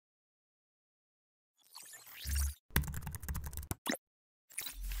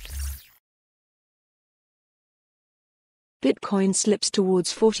Bitcoin slips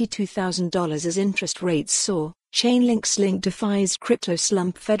towards $42,000 as interest rates soar. Chainlink's link defies crypto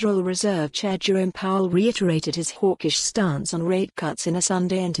slump. Federal Reserve Chair Jerome Powell reiterated his hawkish stance on rate cuts in a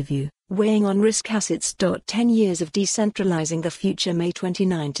Sunday interview, weighing on risk assets. 10 years of decentralizing the future. May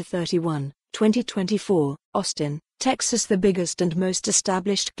 29 to 31, 2024, Austin, Texas. The biggest and most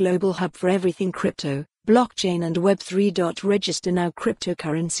established global hub for everything crypto, blockchain and Web3. Register now.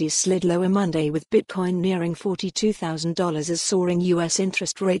 Cryptocurrencies slid lower Monday with Bitcoin nearing $42,000 as soaring U.S.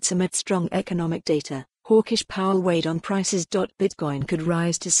 interest rates amid strong economic data. Hawkish Powell weighed on prices. Bitcoin could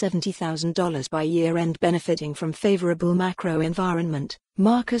rise to $70,000 by year-end, benefiting from favorable macro environment,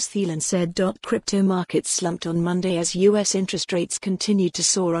 Marcus Thielen said. Crypto markets slumped on Monday as U.S. interest rates continued to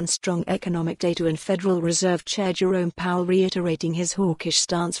soar on strong economic data and Federal Reserve Chair Jerome Powell reiterating his hawkish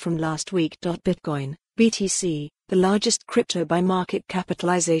stance from last week. Bitcoin, BTC, the largest crypto by market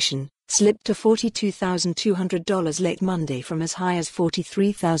capitalization, slipped to $42,200 late Monday from as high as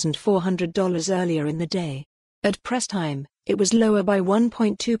 $43,400 earlier in the day. At press time, it was lower by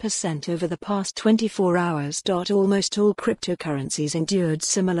 1.2% over the past 24 hours. Almost all cryptocurrencies endured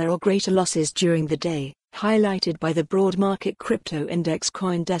similar or greater losses during the day, highlighted by the broad market crypto index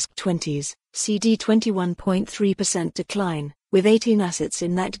CoinDesk 20s, CD 21.3% decline, with 18 assets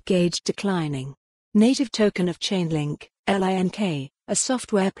in that gauge declining. Native token of Chainlink, LINK, a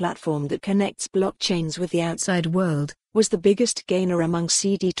software platform that connects blockchains with the outside world, was the biggest gainer among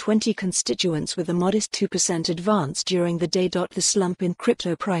CD20 constituents with a modest 2% advance during the day. The slump in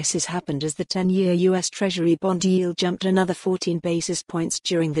crypto prices happened as the 10-year U.S. Treasury bond yield jumped another 14 basis points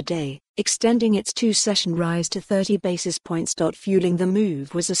during the day, extending its two-session rise to 30 basis points. Fueling the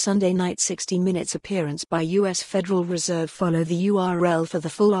move was a Sunday night 60 Minutes appearance by U.S. Federal Reserve. Follow the URL for the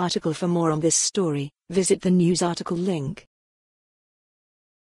full article. For more on this story, visit the news article link.